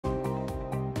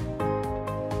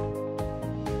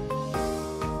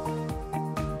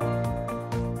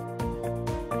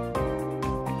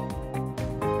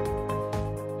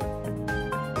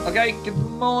Okay, good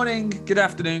morning, good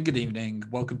afternoon, good evening.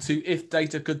 Welcome to If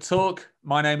Data Could Talk.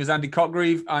 My name is Andy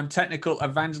Cotgreave. I'm technical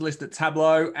evangelist at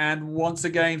Tableau. And once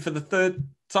again, for the third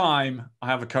time, I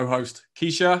have a co-host,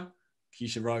 Keisha.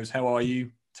 Keisha Rose, how are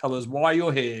you? Tell us why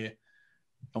you're here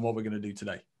and what we're going to do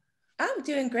today. I'm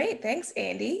doing great. Thanks,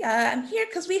 Andy. I'm here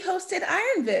because we hosted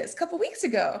IronViz a couple weeks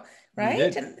ago,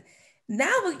 right? And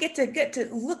now we get to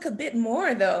look a bit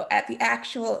more, though, at the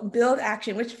actual build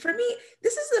action, which for me,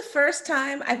 this is the first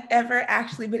time I've ever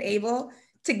actually been able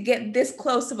to get this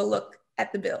close of a look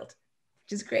at the build,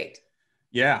 which is great.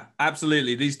 Yeah,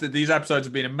 absolutely. These episodes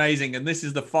have been amazing. And this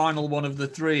is the final one of the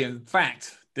three. In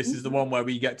fact, this is the one where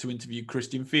we get to interview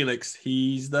Christian Felix.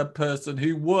 He's the person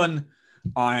who won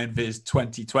IronViz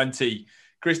 2020.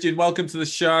 Christian, welcome to the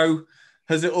show.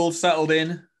 Has it all settled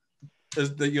in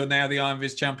as that you're now the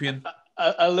IronViz champion?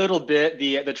 A little bit.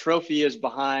 The trophy is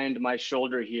behind my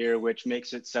shoulder here, which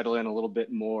makes it settle in a little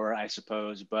bit more, I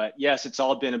suppose. But yes, it's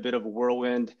all been a bit of a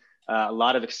whirlwind, a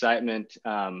lot of excitement,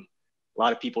 a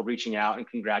lot of people reaching out and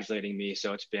congratulating me.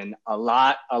 So it's been a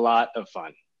lot of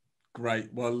fun.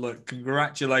 Great. Well, look,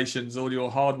 congratulations. All your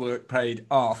hard work paid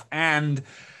off. And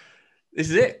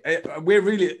this is it.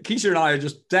 Keisha and I are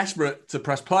just desperate to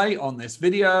press play on this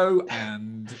video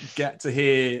and get to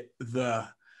hear the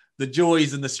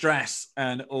joys and the stress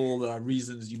and all the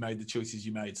reasons you made the choices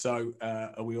you made. So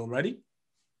are we all ready?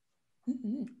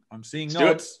 Mm-hmm. I'm seeing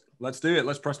nods. Let's do it.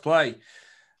 Let's press play.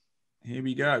 Here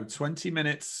we go. 20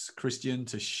 minutes, Christian,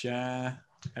 to share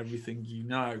everything you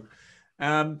know.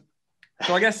 So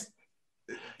I guess,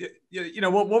 you know,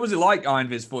 what was it like,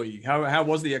 IronViz, for you? How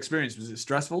was the experience? Was it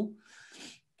stressful?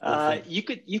 You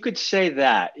could say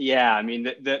that. Yeah. I mean,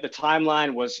 the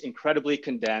timeline was incredibly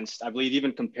condensed, I believe,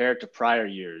 even compared to prior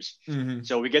years. Mm-hmm.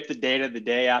 So we get the data the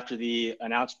day after the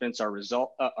announcements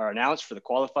are announced for the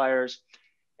qualifiers.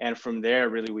 And from there,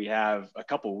 really, we have a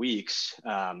couple weeks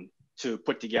to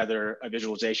put together a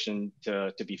visualization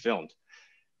to be filmed.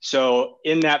 So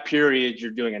in that period, you're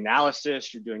doing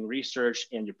analysis, you're doing research,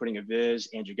 and you're putting a viz,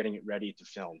 and you're getting it ready to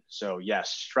film. So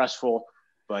yes, stressful,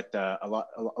 but a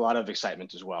lot of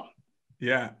excitement as well.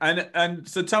 Yeah, and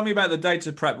so tell me about the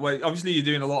data prep. Well, obviously you're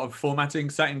doing a lot of formatting,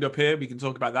 setting up here. We can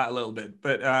talk about that a little bit.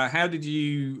 But how did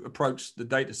you approach the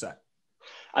data set?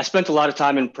 I spent a lot of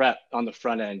time in prep on the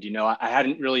front end. You know, I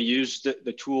hadn't really used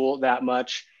the tool that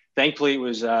much. Thankfully, it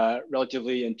was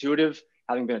relatively intuitive,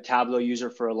 having been a Tableau user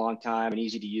for a long time and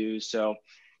easy to use. So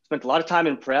spent a lot of time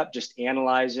in prep, just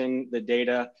analyzing the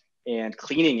data and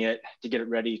cleaning it to get it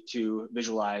ready to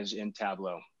visualize in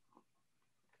Tableau.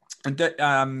 And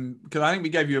because I think we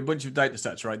gave you a bunch of data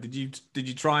sets, right? Did you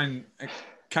try and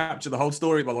capture the whole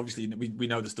story? Well, obviously we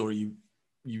know the story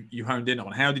you honed in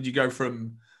on. How did you go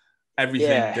from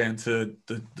everything down to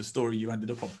the story you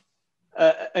ended up on?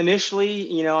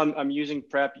 Initially, you know, I'm using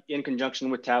prep in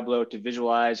conjunction with Tableau to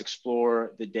visualize,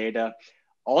 explore the data.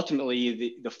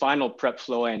 Ultimately, the final prep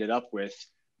flow I ended up with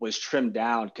was trimmed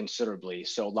down considerably.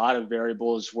 So a lot of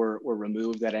variables were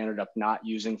removed that I ended up not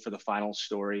using for the final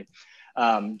story,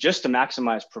 just to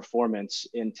maximize performance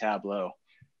in Tableau.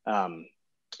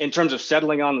 In terms of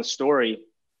settling on the story,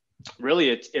 really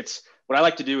it's what I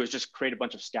like to do is just create a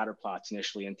bunch of scatter plots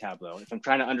initially in Tableau. If I'm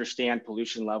trying to understand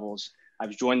pollution levels,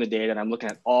 I've joined the data and I'm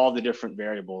looking at all the different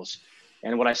variables.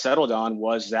 And what I settled on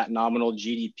was that nominal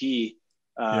GDP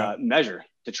measure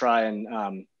to try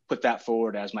and put that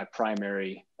forward as my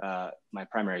primary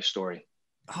story.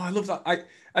 Oh, I love that.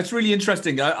 That's really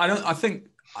interesting. I think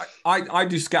I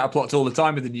do scatter plots all the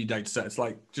time with the new data set. It's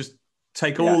like just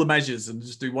take all the measures and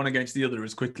just do one against the other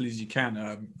as quickly as you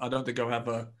can. I don't think I've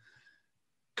ever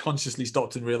consciously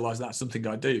stopped and realized that's something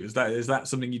I do. Is that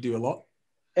something you do a lot?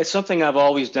 It's something I've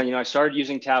always done. You know, I started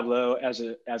using Tableau as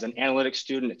an analytics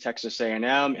student at Texas A&M.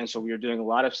 And so we were doing a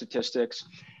lot of statistics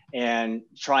and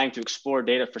trying to explore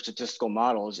data for statistical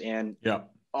models. And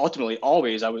ultimately,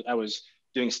 always I was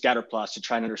doing scatter plots to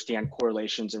try and understand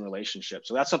correlations and relationships.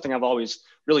 So that's something I've always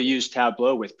really used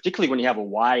Tableau with, particularly when you have a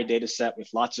wide data set with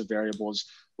lots of variables,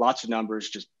 lots of numbers,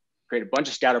 just create a bunch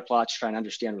of scatter plots, try and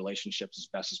understand relationships as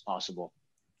best as possible.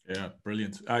 Yeah,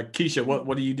 brilliant. Keisha,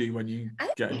 what do you do when you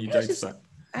get a new data set?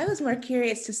 I was more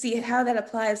curious to see how that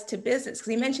applies to business,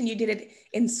 because you mentioned you did it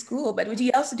in school, but would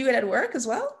you also do it at work as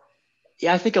well?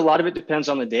 Yeah, I think a lot of it depends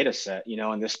on the data set. You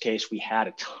know, in this case, we had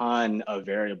a ton of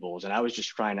variables, and I was just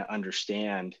trying to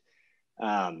understand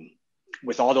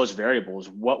with all those variables,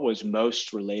 what was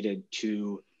most related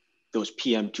to those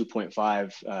PM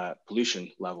 2.5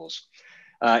 pollution levels.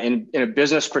 In a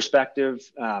business perspective,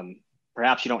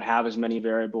 perhaps you don't have as many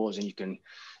variables and you can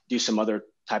do some other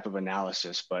type of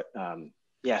analysis, but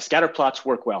yeah, scatter plots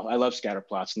work well. I love scatter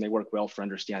plots and they work well for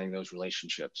understanding those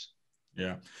relationships.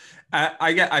 Yeah.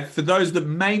 For those that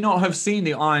may not have seen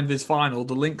the IronViz final,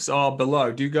 the links are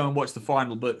below. Do go and watch the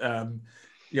final. But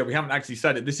yeah, we haven't actually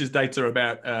said it. This is data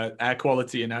about air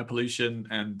quality and air pollution,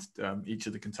 and each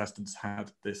of the contestants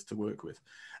had this to work with.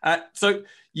 So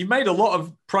you've made a lot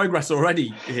of progress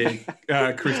already here,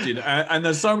 Christian, and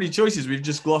there's so many choices we've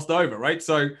just glossed over, right?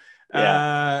 So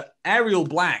Arial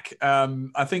Black,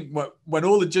 I think when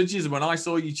all the judges, when I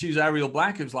saw you choose Arial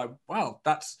Black, it was like, wow,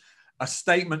 that's a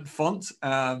statement font.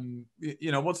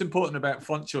 What's important about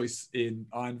font choice in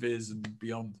IronViz and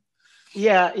beyond?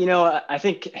 Yeah, I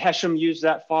think Hesham used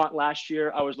that font last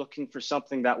year. I was looking for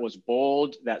something that was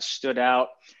bold, that stood out,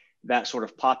 that sort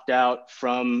of popped out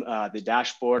from the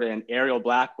dashboard. And Arial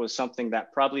Black was something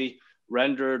that probably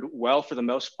rendered well for the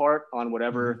most part on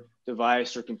whatever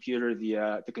device or computer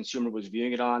the consumer was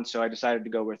viewing it on. So I decided to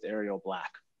go with Arial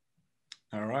Black.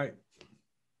 All right.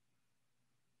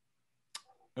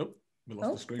 We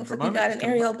lost the screen for a moment. You got an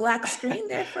Arial Black screen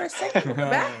there for a second. We're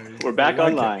back. We're back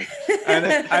online. And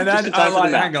then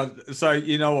hang on. So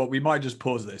you know what? We might just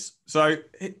pause this. So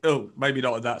maybe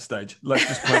not at that stage. Let's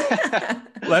just play.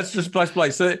 Let's just press play.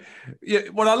 So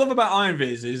what I love about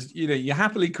IronViz is you're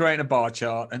happily creating a bar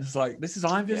chart, and it's like, this is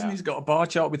IronViz, and he's got a bar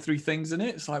chart with 3 things in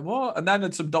it. It's like, what? And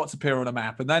then some dots appear on a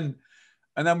map, and then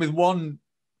with one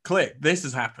click, this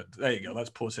has happened. There you go.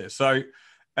 Let's pause here. So.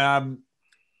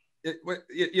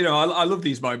 I love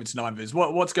these moments in IronViz.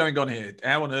 What's going on here?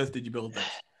 How on earth did you build this?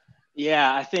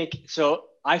 Yeah, I think so.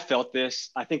 I felt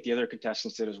this. I think the other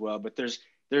contestants did as well. But there's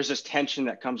this tension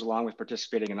that comes along with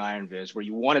participating in IronViz, where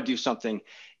you want to do something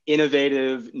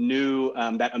innovative, new,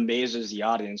 that amazes the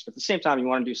audience. But at the same time, you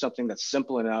want to do something that's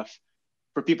simple enough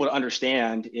for people to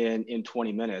understand in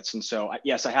 20 minutes. And so,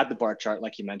 yes, I had the bar chart,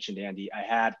 like you mentioned, Andy. I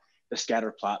had the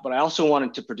scatter plot, but I also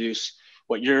wanted to produce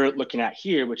what you're looking at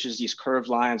here, which is these curved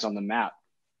lines on the map.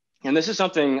 And this is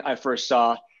something I first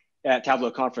saw at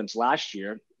Tableau conference last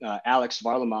year. Alex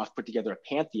Varlamov put together a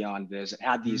Pantheon viz. It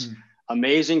had these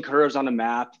amazing curves on the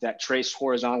map that traced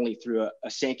horizontally through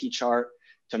a Sankey chart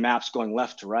to maps going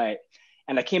left to right.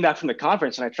 And I came back from the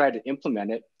conference and I tried to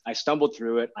implement it. I stumbled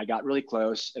through it. I got really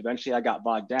close. Eventually I got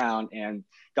bogged down and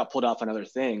got pulled off on other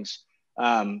things.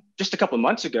 Just a couple of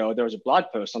months ago, there was a blog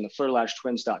post on the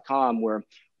fleur-twins.com where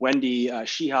Wendy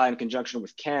Shihai, in conjunction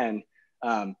with Ken,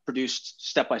 produced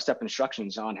step-by-step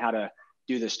instructions on how to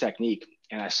do this technique.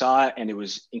 And I saw it, and it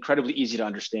was incredibly easy to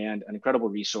understand, an incredible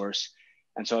resource.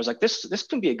 And so I was like, this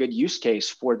can be a good use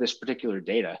case for this particular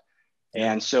data.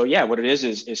 And so, yeah, what it is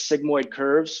sigmoid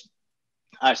curves.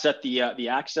 I set the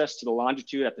axis to the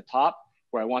longitude at the top,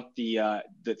 where I want the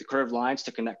curved lines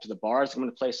to connect to the bars I'm going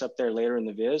to place up there later in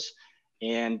the viz.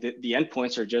 And the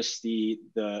endpoints are just the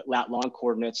lat-long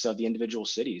coordinates of the individual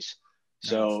cities.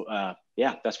 So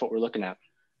yeah, that's what we're looking at.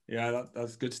 Yeah,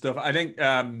 that's good stuff. I think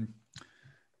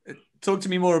talk to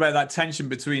me more about that tension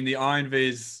between the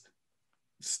IronViz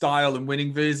style and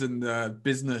winning viz and the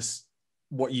business,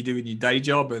 what you do in your day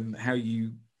job, and how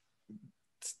you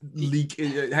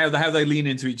how they lean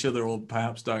into each other or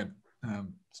perhaps don't.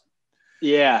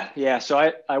 Yeah.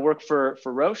 So I work for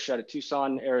Roche out of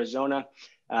Tucson, Arizona.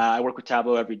 I work with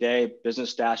Tableau every day,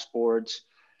 business dashboards.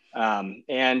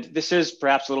 And this is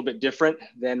perhaps a little bit different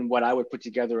than what I would put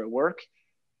together at work.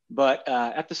 But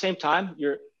at the same time,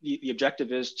 the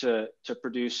objective is to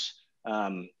produce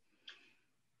an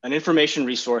information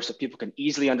resource that people can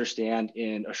easily understand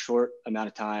in a short amount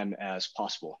of time as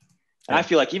possible. And I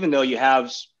feel like even though you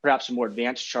have perhaps some more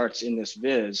advanced charts in this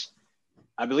viz,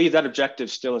 I believe that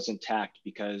objective still is intact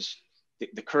because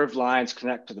the curved lines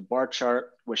connect to the bar chart,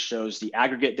 which shows the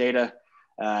aggregate data.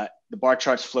 The bar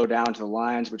charts flow down to the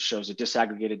lines, which shows the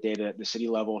disaggregated data at the city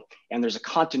level. And there's a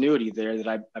continuity there that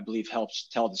I believe helps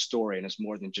tell the story, and it's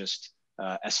more than just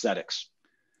aesthetics.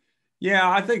 Yeah,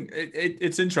 I think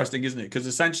it's interesting, isn't it? Because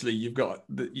essentially you've got,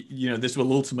 this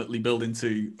will ultimately build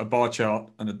into a bar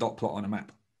chart and a dot plot on a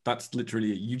map. That's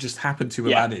literally it. You just happen to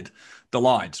have added the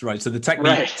lines, right? So the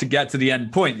technique to get to the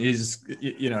end point is,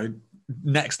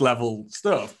 next level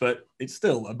stuff, but it's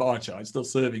still a bar chart. It's still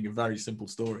serving a very simple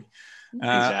story. Exactly.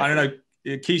 I don't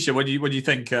know, Keisha, what do you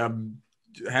think?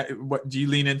 What do you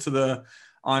lean into the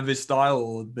IronViz style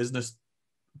or business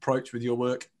approach with your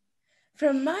work?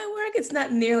 For my work, it's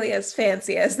not nearly as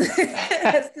fancy as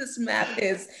this map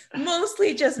is.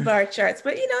 Mostly just bar charts,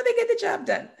 but they get the job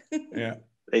done. Yeah,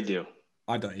 they do.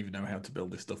 I don't even know how to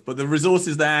build this stuff, but the resource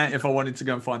is there if I wanted to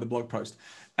go and find the blog post.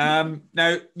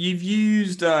 Now, you've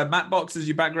used Mapbox as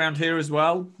your background here as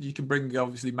well. You can bring,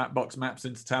 obviously, Mapbox maps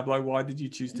into Tableau. Why did you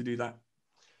choose to do that?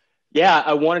 Yeah,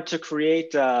 I wanted to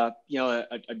create, a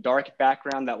dark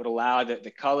background that would allow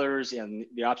the colors and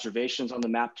the observations on the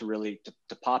map to really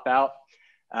to pop out.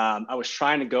 I was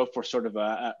trying to go for sort of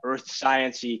a earth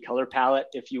sciencey color palette,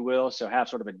 if you will. So have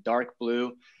sort of a dark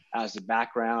blue as the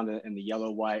background and the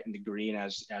yellow, white, and the green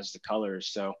as the colors.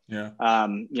 So, yeah.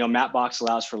 Mapbox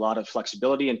allows for a lot of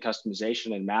flexibility and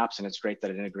customization in maps, and it's great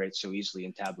that it integrates so easily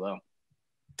in Tableau.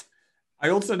 I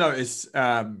also noticed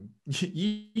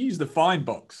you use the find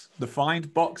box. The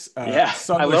find box. Yeah,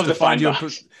 I love the find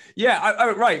box.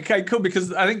 Yeah, right. Okay, cool.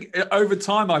 Because I think over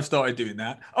time I've started doing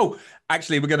that. Oh,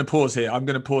 actually, we're going to pause here. I'm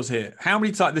going to pause here. How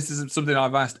many times? This is something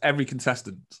I've asked every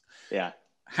contestant. Yeah.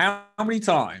 How many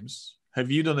times have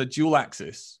you done a dual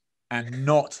axis and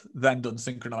not then done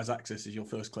synchronized axis as your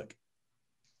first click?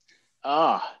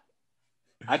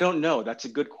 I don't know. That's a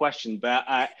good question, but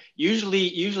usually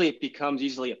it becomes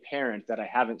easily apparent that I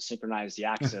haven't synchronized the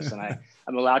axis, and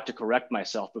I'm allowed to correct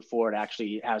myself before it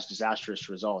actually has disastrous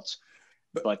results.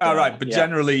 But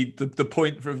generally the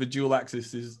point for the dual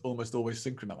axis is almost always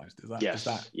synchronized. Is that? Yes. Is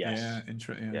that? Yes. Yeah.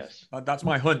 Interesting. Yes. That's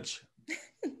my hunch.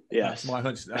 Yes. That's my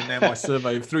hunch. And then my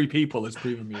survey of 3 people has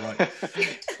proven me right.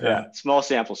 Yeah. Small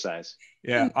sample size.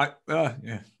 Yeah.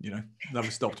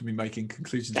 Never stopped me making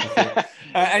conclusions before.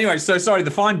 Anyway, so sorry,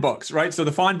 the find box, right? So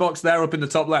the find box there up in the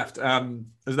top left,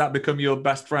 has that become your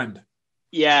best friend?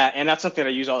 Yeah, and that's something I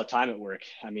use all the time at work.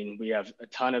 I mean, we have a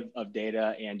ton of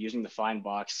data, and using the find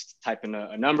box, type in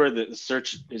a number, the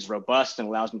search is robust and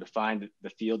allows me to find the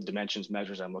field dimensions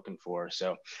measures I'm looking for.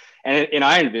 So, and in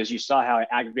IronViz, you saw how I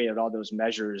aggregated all those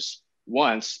measures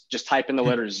once, just type in the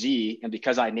letter Z, and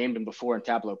because I named them before in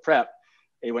Tableau Prep,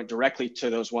 it went directly to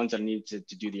those ones that I needed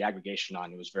to do the aggregation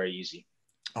on. It was very easy.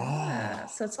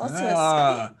 So it's also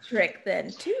a speed trick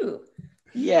then too.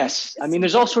 Yes. I mean,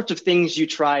 there's all sorts of things you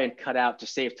try and cut out to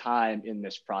save time in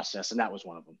this process, and that was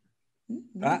one of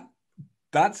them.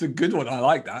 That's a good one. I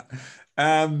like that.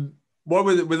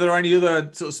 Were there any other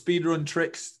sort of speedrun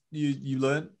tricks you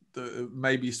learned that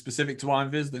maybe specific to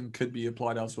IronViz that could be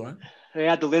applied elsewhere?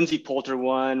 Yeah, the Lindsay Poulter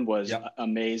one was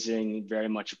amazing, very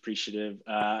much appreciative.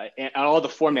 And all the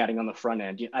formatting on the front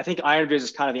end. I think IronViz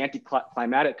is kind of the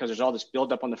anticlimactic because there's all this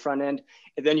buildup on the front end.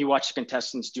 And then you watch the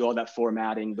contestants do all that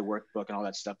formatting, the workbook and all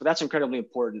that stuff. But that's incredibly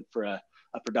important for a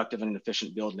productive and an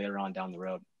efficient build later on down the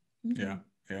road. Yeah,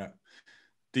 yeah.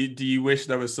 Do you wish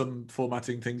there was some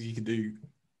formatting things you could do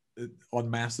en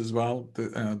masse as well?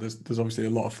 There's obviously a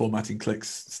lot of formatting clicks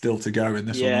still to go in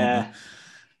this one, aren't there?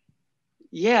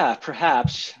 Yeah,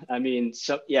 perhaps. I mean,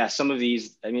 some of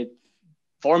these,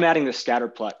 formatting the scatter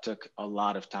plot took a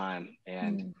lot of time.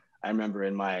 And I remember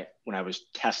when I was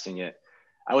testing it,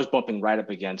 I was bumping right up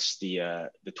against the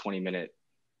 20-minute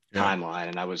timeline.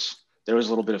 And there was a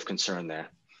little bit of concern there.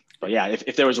 But yeah,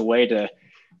 if there was a way to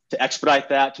expedite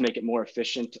that, to make it more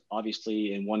efficient,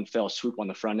 obviously in one fell swoop on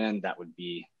the front end, that would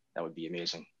be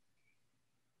amazing.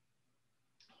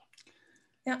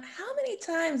 Now, how many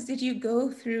times did you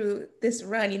go through this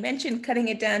run? You mentioned cutting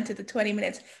it down to the 20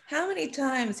 minutes. How many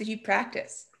times did you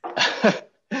practice?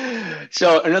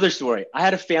 So another story. I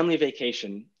had a family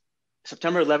vacation,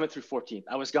 September 11th through 14th.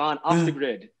 I was gone off the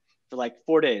grid for like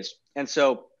 4 days. And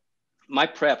so my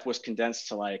prep was condensed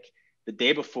to like the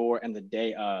day before and the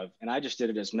day of, and I just did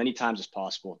it as many times as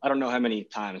possible. I don't know how many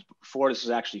times, but before this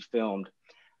was actually filmed,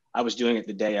 I was doing it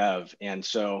the day of. And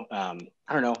so, I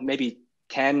don't know, maybe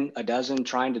 10, a dozen,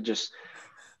 trying to just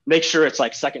make sure it's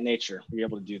like second nature to be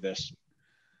able to do this.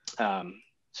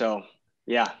 So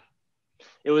yeah,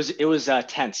 it was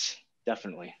tense,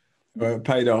 definitely. Well, it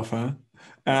paid off, huh?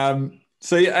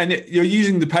 So and you're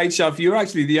using the page shelf. You're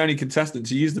actually the only contestant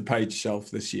to use the page shelf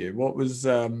this year. What was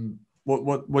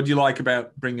what do you like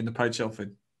about bringing the page shelf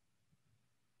in?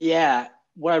 Yeah,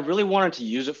 what I really wanted to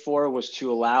use it for was to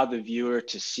allow the viewer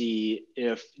to see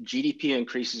if GDP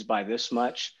increases by this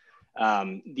much,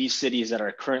 these cities that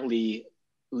are currently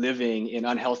living in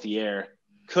unhealthy air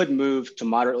could move to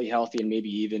moderately healthy and maybe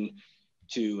even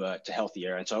to healthy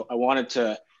air. And so I wanted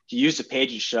to use the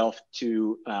pages shelf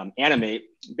to animate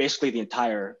basically the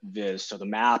entire viz. So the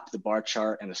map, the bar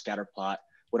chart, and the scatter plot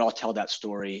would all tell that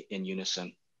story in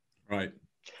unison. Right.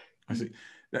 I see.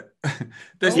 We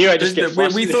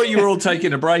thought you were all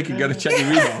taking a break and going to check your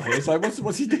email here. It's like,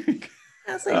 what's he doing?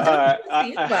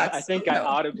 I think I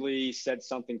audibly said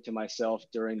something to myself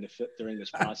during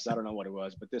this process. I don't know what it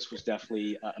was, but this was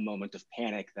definitely a moment of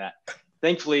panic that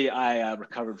thankfully I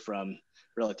recovered from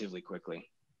relatively quickly.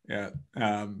 Yeah.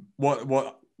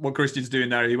 What Christian's doing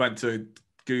there, he went to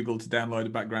Google to download a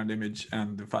background image,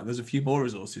 and in fact there's a few more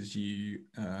resources you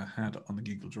had on the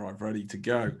Google Drive ready to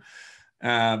go.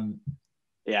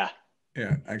 Yeah,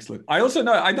 excellent. I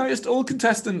noticed all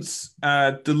contestants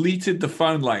deleted the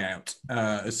phone layout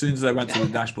as soon as they went to the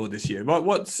dashboard this year.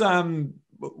 Why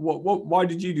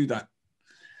did you do that?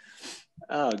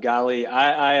 Oh, golly.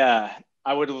 I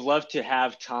would have loved to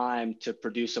have time to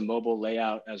produce a mobile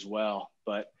layout as well,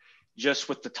 but just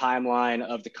with the timeline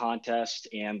of the contest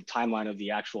and the timeline of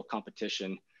the actual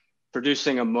competition,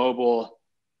 producing a mobile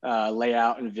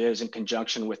layout and viz in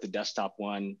conjunction with the desktop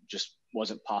one just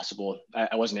wasn't possible.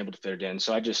 I wasn't able to fit it in.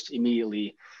 So I just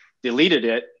immediately deleted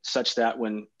it such that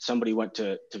when somebody went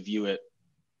to view it,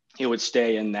 it would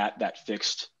stay in that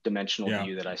fixed dimensional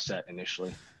view that I set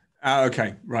initially.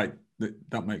 Okay, right.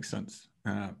 That makes sense.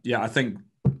 Yeah, I think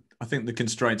the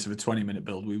constraints of a 20-minute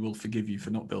build, we will forgive you for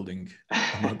not building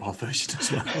a mobile version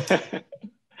as well.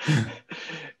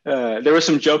 There was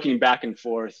some joking back and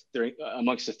forth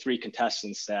amongst the three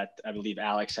contestants that I believe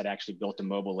Alex had actually built a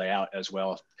mobile layout as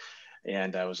well.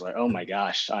 And I was like, oh my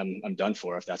gosh, I'm done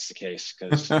for if that's the case.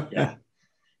 Because yeah.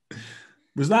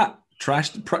 Was that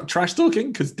trash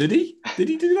talking? Because did he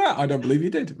do that? I don't believe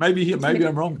he did. Maybe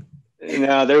I'm wrong.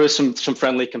 No, there was some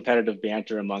friendly competitive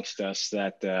banter amongst us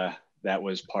that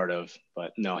was part of,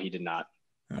 but no, he did not.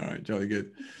 All right, jolly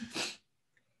good.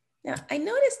 Now, I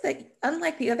noticed that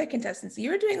unlike the other contestants, you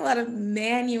were doing a lot of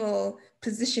manual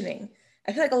positioning.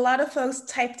 I feel like a lot of folks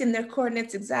typed in their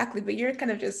coordinates exactly, but you're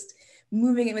kind of just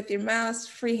moving it with your mouse,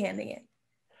 freehanding it.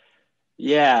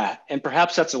 Yeah, and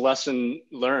perhaps that's a lesson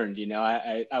learned. You know,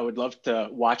 I would love to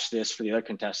watch this for the other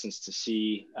contestants to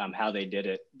see how they did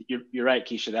it. You're right,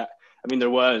 Keisha.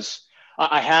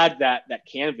 I had that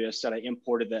canvas that I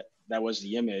imported that was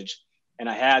the image, and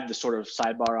I had the sort of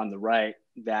sidebar on the right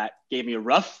that gave me a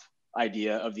rough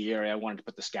idea of the area I wanted to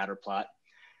put the scatter plot.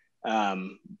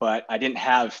 But I didn't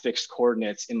have fixed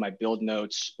coordinates in my build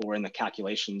notes or in the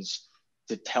calculations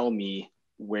to tell me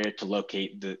where to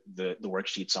locate the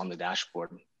worksheets on the dashboard.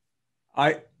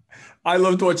 I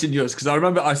loved watching yours because I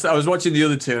remember I was watching the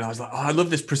other two and I was like, oh, I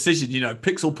love this precision,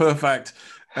 pixel perfect.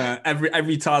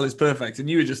 Every tile is perfect, and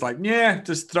you were just like, yeah,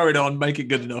 just throw it on, make it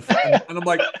good enough. And I'm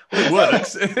like, well, it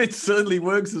works. It certainly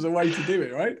works as a way to do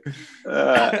it, right?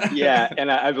 Yeah, and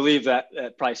I believe that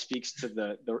probably speaks to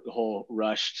the whole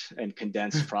rushed and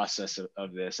condensed process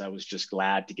of this. I was just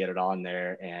glad to get it on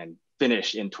there and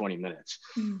finish in 20 minutes.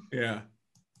 Yeah.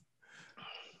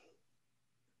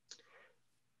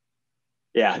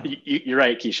 Yeah, you're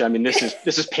right, Keisha. I mean, this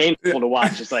is painful to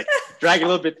watch. It's like drag a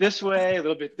little bit this way, a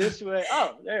little bit this way.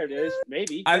 Oh, there it is.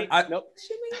 Maybe. Nope.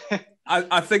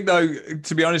 I think, though,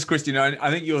 to be honest, Christian, I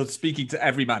think you're speaking to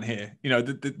every man here.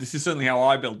 This is certainly how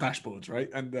I build dashboards, right?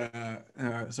 And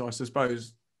so I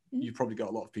suppose you've probably got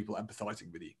a lot of people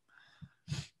empathizing with you.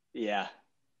 Yeah.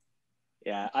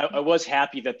 I was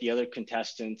happy that the other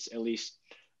contestants, at least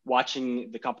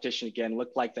watching the competition again,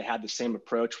 looked like they had the same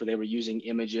approach where they were using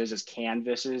images as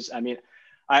canvases. I mean,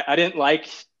 I didn't like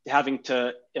having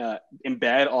to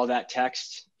embed all that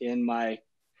text in my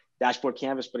dashboard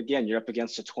canvas, but again, you're up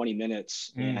against the 20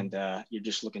 minutes and you're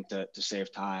just looking to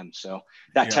save time. So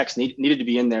that text needed to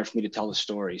be in there for me to tell the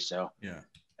story. So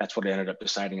that's what I ended up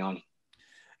deciding on.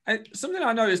 And something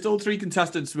I noticed all three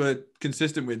contestants were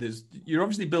consistent with is you're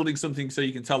obviously building something so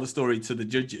you can tell the story to the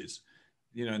judges.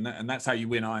 And that's how you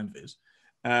win Iron Viz.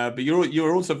 But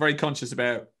you're also very conscious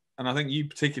about, and I think you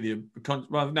particularly,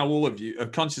 all of you are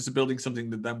conscious of building something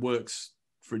that then works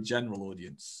for a general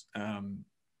audience.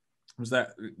 Was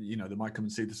that, they might come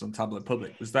and see this on Tableau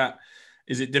Public.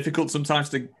 Is it difficult sometimes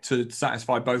to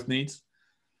satisfy both needs?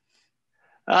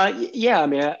 Yeah, I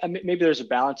mean, maybe there's a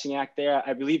balancing act there.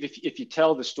 I believe if you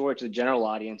tell the story to the general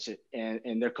audience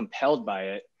and they're compelled by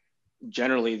it,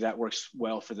 generally that works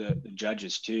well for the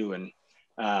judges too. And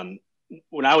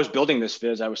when I was building this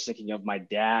viz, I was thinking of my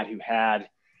dad who had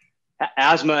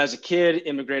asthma as a kid,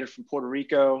 immigrated from Puerto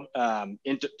Rico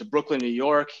into Brooklyn, New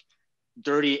York,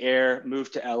 dirty air,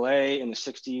 moved to LA in the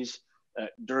 60s,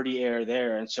 dirty air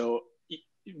there. And so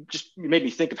you made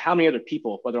me think of how many other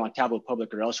people, whether on Tableau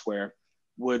Public or elsewhere,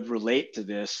 would relate to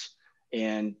this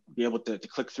and be able to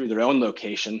click through their own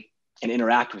location and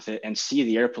interact with it and see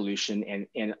the air pollution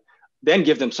and then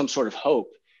give them some sort of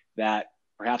hope that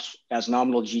perhaps as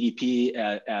nominal GDP,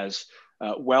 as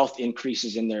wealth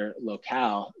increases in their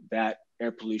locale, that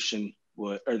air pollution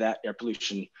would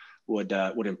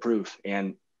improve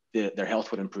and their health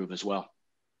would improve as well.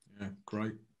 Yeah,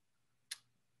 great.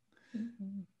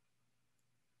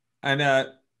 And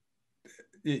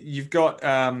you've got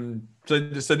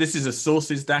so this is a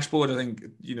sources dashboard. I think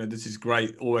this is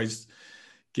great. Always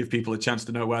give people a chance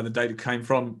to know where the data came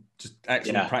from. Just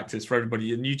excellent practice for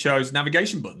everybody. And you chose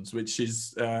navigation buttons, which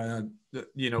is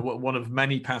one of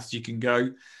many paths you can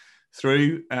go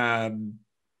through.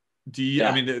 Do you?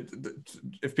 I mean,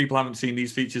 if people haven't seen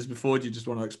these features before, do you just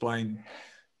want to explain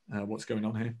what's going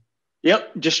on here?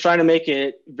 Yep, just trying to make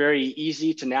it very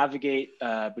easy to navigate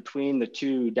between the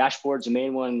two dashboards, the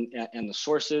main one and the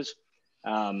sources.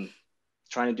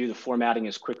 Trying to do the formatting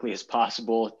as quickly as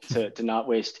possible to not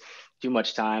waste too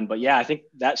much time. But yeah, I think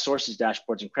that sources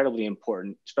dashboard is incredibly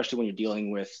important, especially when you're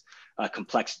dealing with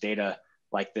complex data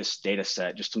like this data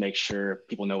set, just to make sure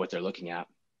people know what they're looking at.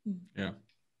 Yeah.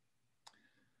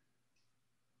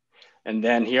 And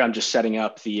then here I'm just setting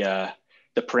up the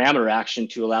parameter action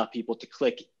to allow people to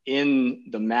click in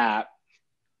the map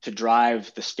to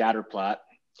drive the scatter plot,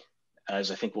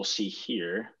 as I think we'll see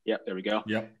here. Yep, there we go.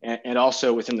 Yep. And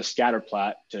also within the scatter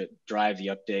plot to drive the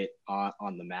update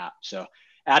on the map. So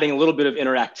adding a little bit of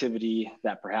interactivity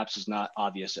that perhaps is not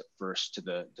obvious at first to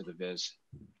the viz.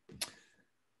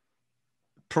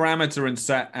 Parameter and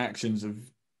set actions have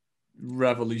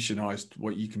revolutionized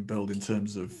what you can build in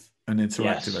terms of an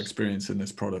interactive experience in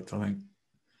this product, I think.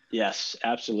 Yes,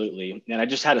 absolutely. And I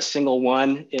just had a single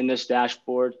one in this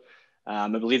dashboard. I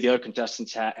believe the other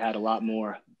contestants had a lot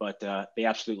more, but they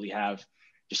absolutely have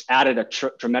just added a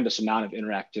tremendous amount of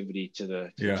interactivity to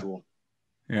the tool.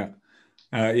 Yeah.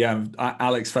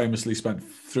 Alex famously spent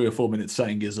 3 or 4 minutes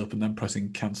setting his up and then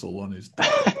pressing cancel on his.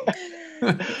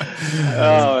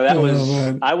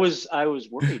 I was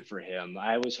worried for him.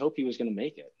 I was hoping he was going to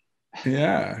make it.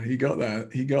 Yeah, he got there.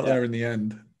 He got there in the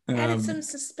end. Added some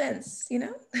suspense, you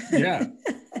know? Yeah.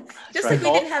 Just like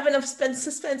we didn't have enough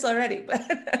suspense already. But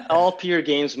all pure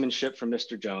gamesmanship from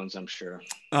Mr. Jones, I'm sure.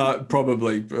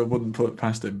 Probably. I wouldn't put it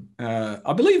past him.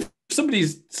 I believe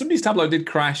somebody's Tableau did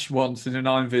crash once in an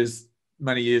IronViz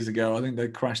many years ago. I think they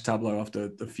crashed Tableau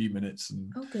after a few minutes.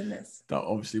 And oh, goodness. That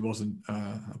obviously wasn't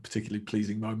a particularly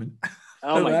pleasing moment.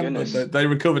 Oh, my goodness. They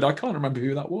recovered. I can't remember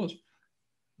who that was.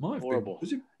 Might have horrible. Been.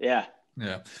 Was it? Yeah.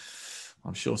 Yeah.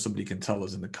 I'm sure somebody can tell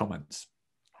us in the comments.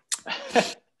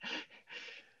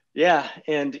 Yeah.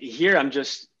 And here I'm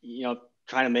just,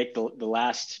 trying to make the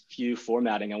last few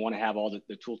formatting. I want to have all the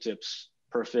tooltips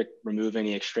perfect, remove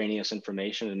any extraneous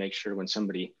information, and make sure when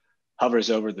somebody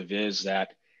hovers over the viz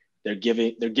that they're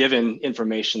given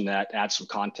information that adds some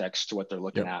context to what they're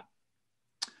looking at.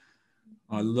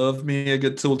 I love me a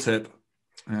good tooltip.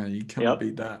 You can't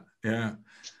beat that. Yeah.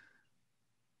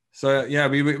 So yeah,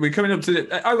 we're coming up to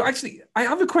the. Oh, actually, I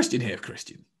have a question here,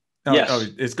 Christian. Yes.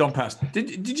 It's gone past.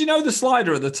 Did you know the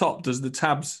slider at the top does the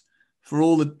tabs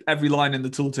for every line in the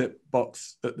tooltip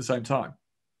box at the same time?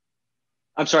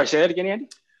 I'm sorry, say that again, Andy.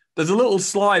 There's a little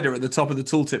slider at the top of the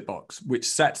tooltip box which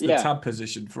sets the tab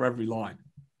position for every line.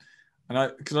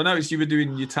 And because I noticed you were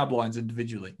doing your tab lines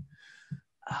individually.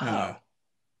 No,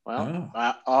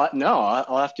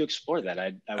 I'll have to explore that.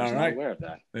 I was not aware of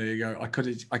that. There you go. I could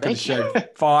have shaved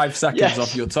 5 seconds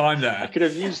off your time there. I could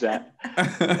have used that.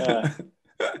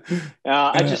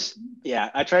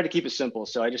 I tried to keep it simple.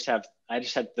 So I just had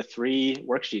the 3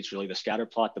 worksheets really: the scatter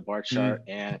plot, the bar chart,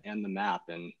 and the map.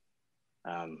 And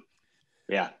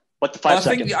but the 5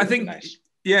 seconds. I think nice.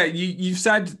 Yeah, you've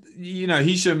said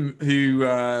Hisham, who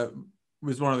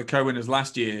was one of the co-winners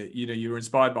last year. You were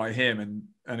inspired by him,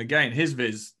 and again, his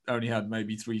viz only had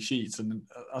maybe 3 sheets. And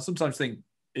I sometimes think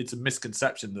it's a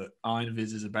misconception that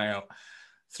IronViz is about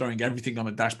throwing everything on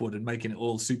a dashboard and making it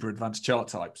all super advanced chart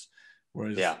types.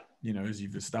 Whereas, as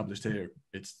you've established here,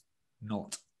 it's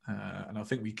not. And I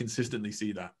think we consistently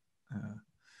see that.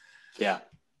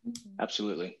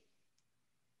 Absolutely.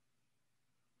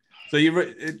 So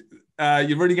you're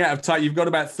running out of time. You've got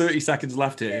about 30 seconds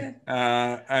left here.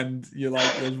 And you're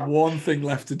like, there's one thing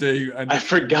left to do. And I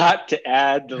forgot to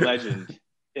add the legend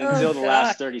until the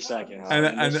last 30 seconds.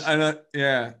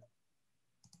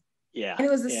 Yeah. And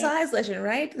it was the size legend,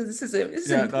 right? Because this is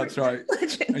that's right.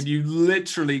 Legend. And you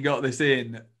literally got this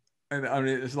in. And I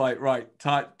mean, it's like, right,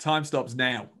 time stops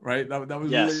now, right? That was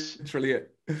literally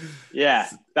it. Yeah,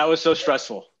 that was so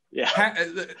stressful. Yeah.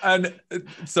 And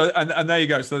there you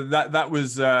go. So that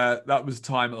was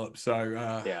time up.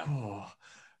 So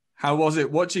how was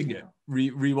it watching it?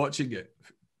 Rewatching it,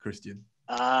 Christian?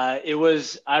 I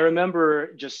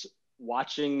remember just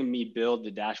watching me build the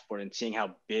dashboard and seeing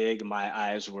how big my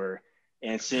eyes were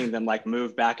and seeing them like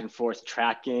move back and forth,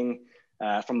 tracking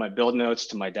from my build notes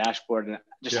to my dashboard, and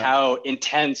just how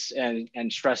intense and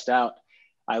stressed out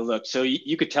I looked. So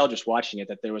you could tell just watching it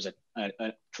that there was a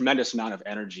tremendous amount of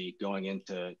energy going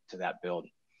into that build.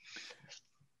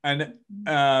 And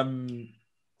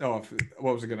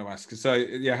what was I going to ask? So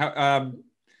I've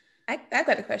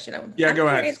got a question. I'm go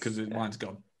ahead, because mine's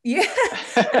gone. Yeah,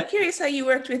 I'm curious how you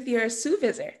worked with your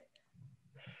supervisor.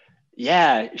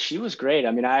 Yeah, she was great.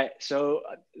 I mean, so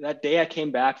that day I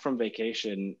came back from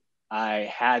vacation,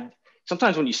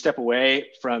 sometimes when you step away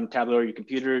from Tableau or your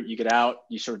computer, you get out,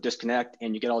 you sort of disconnect,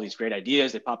 and you get all these great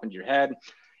ideas. They pop into your head.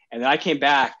 And then I came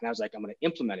back and I was like, I'm going to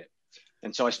implement it.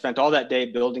 And so I spent all that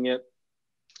day building it.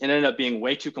 It ended up being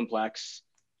way too complex.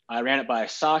 I ran it by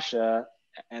Sasha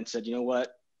and said, you know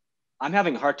what? I'm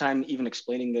having a hard time even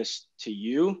explaining this to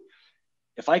you.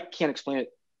 If I can't explain it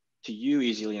to you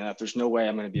easily enough, there's no way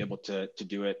I'm going to be able to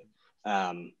do it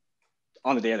on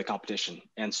the day of the competition.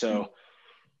 And so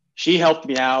she helped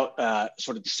me out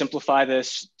sort of to simplify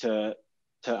this, to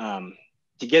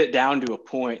get it down to a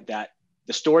point that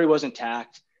the story was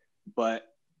intact, but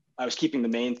I was keeping the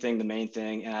main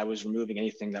thing, and I was removing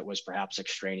anything that was perhaps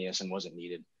extraneous and wasn't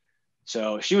needed.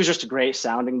 So she was just a great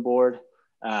sounding board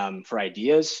for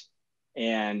ideas,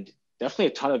 and definitely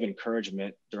a ton of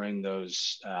encouragement during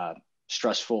those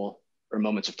stressful or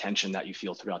moments of tension that you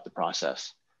feel throughout the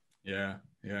process. Yeah.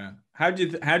 How do you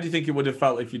think it would have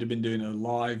felt if you'd have been doing a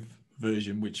live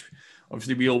version, which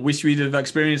obviously we all wish we'd have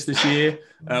experienced this year?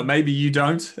 Maybe you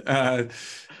don't. What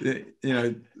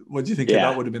do you think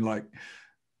that would have been like?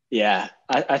 Yeah,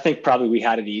 I think probably we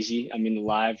had it easy. I mean, the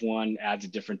live one adds a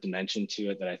different dimension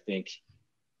to it that I think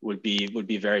would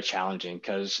be very challenging,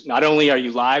 because not only are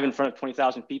you live in front of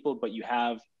 20,000 people, but you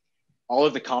have all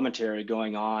of the commentary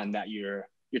going on that you're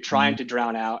trying to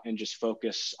drown out and just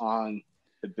focus on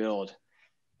the build.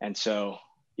 And so,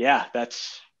 yeah,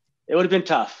 it would have been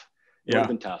tough. It would have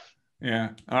been tough. Yeah.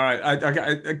 All right.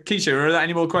 Keisha, are there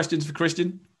any more questions for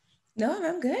Christian? No,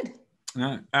 I'm good.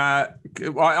 No. I've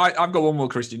got one more,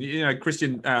 Christian.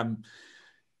 Christian,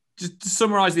 just to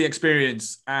summarize the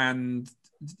experience, and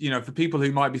for people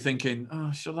who might be thinking,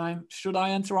 oh, should I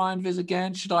enter IronViz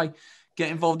again? Should I get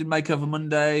involved in Makeover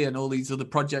Monday and all these other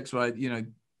projects where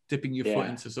dipping your foot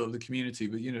into sort of the community?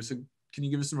 But so can you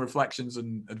give us some reflections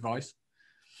and advice?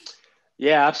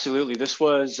 Yeah, absolutely. This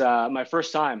was my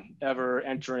first time ever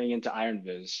entering into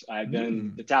IronViz. I've been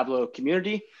in the Tableau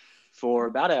community for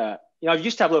about I've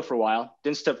used Tableau for a while.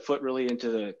 Didn't step foot really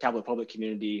into the Tableau Public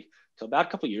community until about a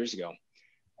couple of years ago.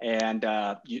 And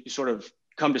you sort of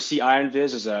come to see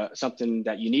IronViz as something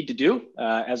that you need to do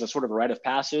as a sort of a rite of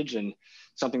passage, and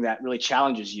something that really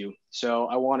challenges you. So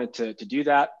I wanted to do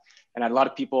that. And I had a lot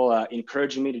of people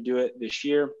encouraging me to do it this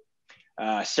year.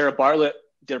 Sarah Bartlett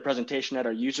did a presentation at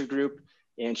our user group,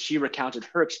 and she recounted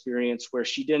her experience where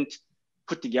she didn't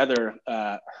put together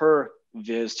her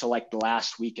Viz till like the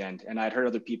last weekend. And I'd heard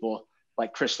other people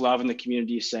like Chris Love in the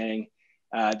community saying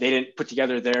they didn't put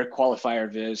together their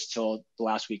qualifier Viz till the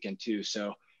last weekend too.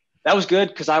 So that was good,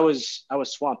 because I was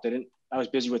swamped. I was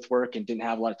busy with work and didn't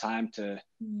have a lot of time to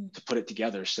put it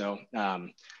together. So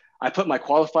I put my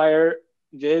qualifier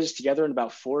Viz together in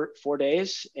about four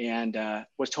days, and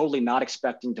was totally not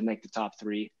expecting to make the top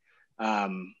 3.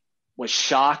 Was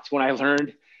shocked when I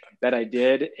learned that I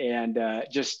did, and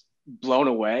just blown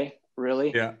away,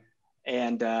 really. Yeah.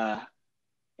 And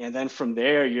then from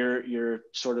there, you're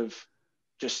sort of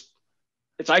just,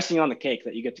 it's icing on the cake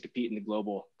that you get to compete in the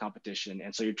global competition.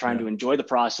 And so you're trying to enjoy the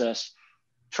process,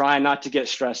 trying not to get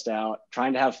stressed out,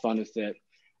 trying to have fun with it,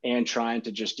 and trying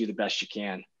to just do the best you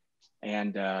can.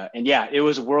 And yeah, it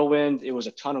was a whirlwind. It was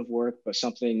a ton of work, but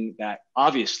something that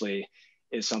obviously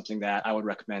is something that I would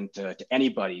recommend to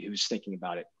anybody who's thinking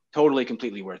about it. Totally,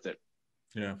 completely worth it.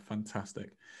 Yeah, fantastic.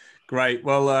 Great.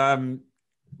 Well,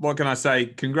 what can I say?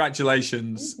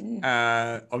 Congratulations.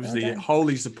 Obviously,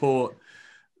 wholly support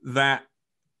that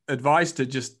advice to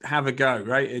just have a go,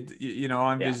 right?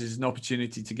 IronViz is an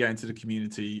opportunity to get into the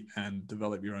community and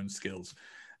develop your own skills.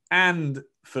 And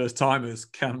first timers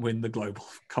can win the global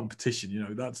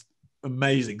competition. That's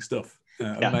amazing stuff.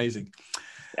 Amazing.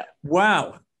 Yeah.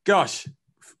 Wow. Gosh.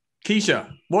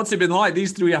 Keisha, what's it been like?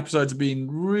 These 3 episodes have been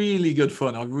really good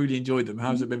fun. I've really enjoyed them.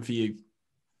 How's it been for you?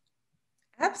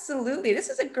 Absolutely. This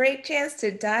is a great chance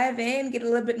to dive in, get a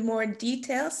little bit more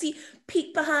detail,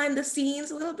 peek behind the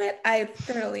scenes a little bit. I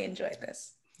thoroughly enjoyed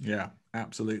this. Yeah,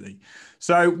 absolutely.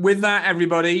 So with that,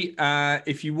 everybody,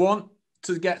 if you want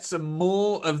to get some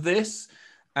more of this,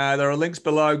 there are links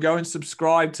below. Go and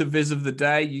subscribe to Viz of the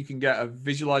Day. You can get a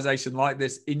visualization like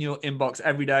this in your inbox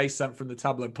every day, sent from the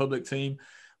Tableau Public team.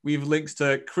 We have links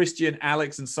to Christian,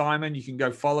 Alex, and Simon. You can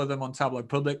go follow them on Tableau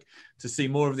Public to see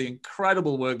more of the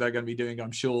incredible work they're going to be doing,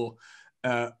 I'm sure.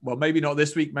 Well, maybe not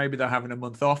this week. Maybe they're having a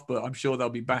month off, but I'm sure they'll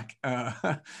be back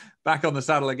back on the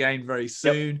saddle again very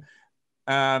soon.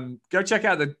 Yep. Go check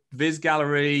out the Viz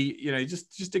gallery.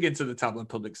 Just dig into the Tableau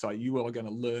Public site. You are going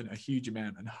to learn a huge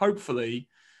amount. And hopefully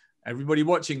everybody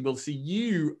watching will see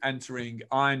you entering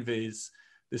IronViz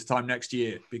this time next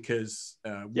year, because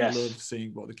we love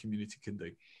seeing what the community can do.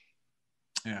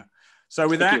 Yeah. So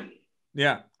with that,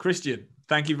 Christian,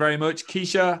 thank you very much.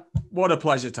 Keisha, what a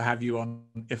pleasure to have you on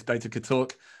If Data Could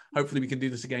Talk. Hopefully we can do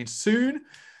this again soon.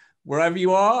 Wherever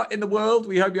you are in the world,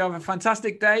 we hope you have a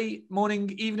fantastic day,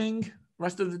 morning, evening,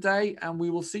 rest of the day, and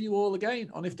we will see you all again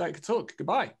on If Data Could Talk.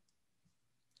 Goodbye.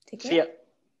 Take care. See ya.